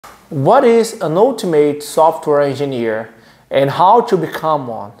What is an ultimate software engineer and how to become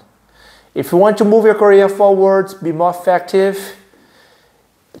one? If you want to move your career forward, be more effective,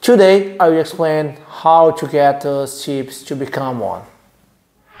 today I will explain how to get those tips to become one.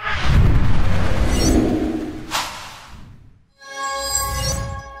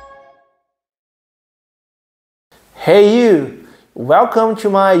 Hey you! Welcome to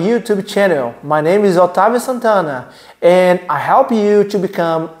my YouTube channel. My name is Otávio Santana and I help you to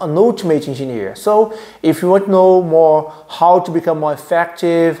become an ultimate engineer. So if you want to know more how to become more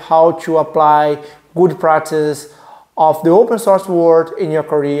effective, how to apply good practice of the open source world in your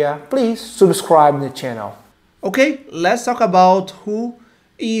career, please subscribe to the channel. Okay, let's talk about who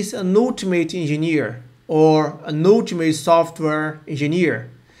is an ultimate engineer or an ultimate software engineer.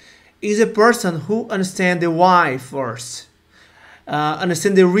 Is a person who understands the why first.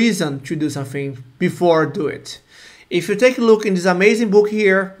 Understand the reason to do something before do it. If you take a look in this amazing book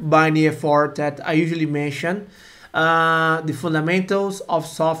here by Neil Ford that I usually mention, The Fundamentals of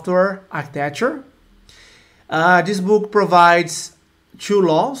Software Architecture, this book provides two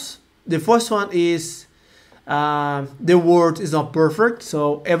laws. The first one is the world is not perfect,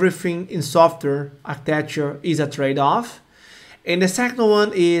 so everything in software architecture is a trade-off. And the second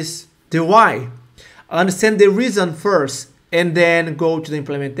one is the why. Understand the reason first and then go to the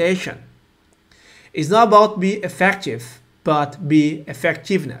implementation. It's not about be effective, but be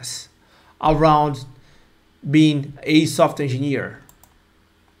effectiveness around being a software engineer.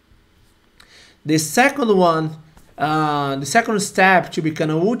 The second one, the second step to become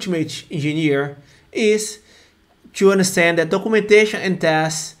an ultimate engineer is to understand that documentation and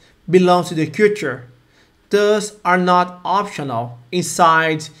tests belong to the culture. Thus are not optional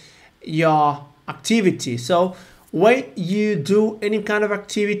inside your activity. So when you do any kind of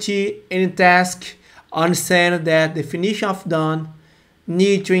activity, any task, understand that definition of done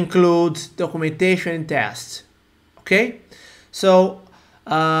need to include documentation and tests. Okay? So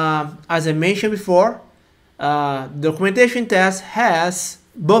as I mentioned before, documentation test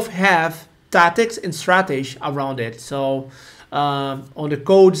both have tactics and strategy around it. So on the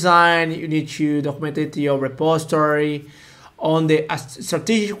code design, you need to document your repository. On the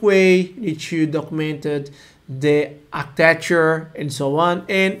strategic way, you need to document the architecture and so on.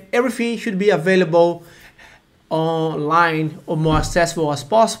 And everything should be available online or more accessible as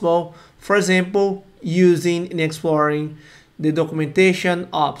possible. For example, using and exploring the documentation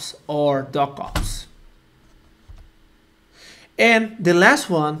ops or DocOps. And the last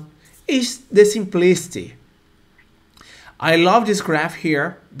one is the simplicity. I love this graph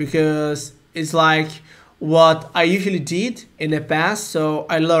here because it's like what I usually did in the past. So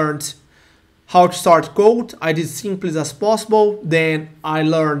I learned how to start code. I did simple as possible. Then I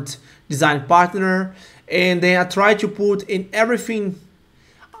learned design partner, and then I tried to put in everything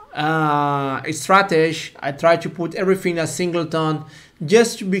a strategy. I tried to put everything as singleton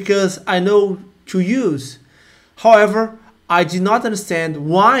just because I know to use. However, I did not understand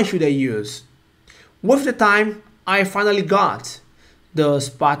why should I use. With the time, I finally got those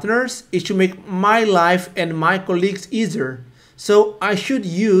partners is to make my life and my colleagues easier. So I should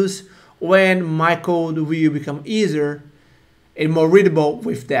use when my code will become easier and more readable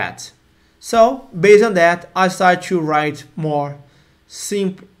with that. So based on that, I started to write more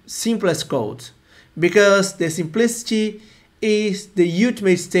simplest code because the simplicity is the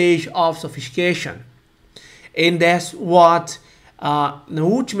ultimate stage of sophistication. And that's what an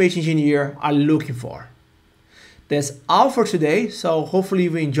ultimate engineer are looking for. That's all for today. So hopefully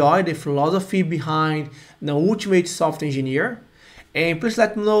you enjoyed the philosophy behind the ultimate software engineer. And please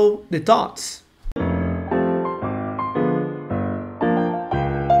let me know the thoughts.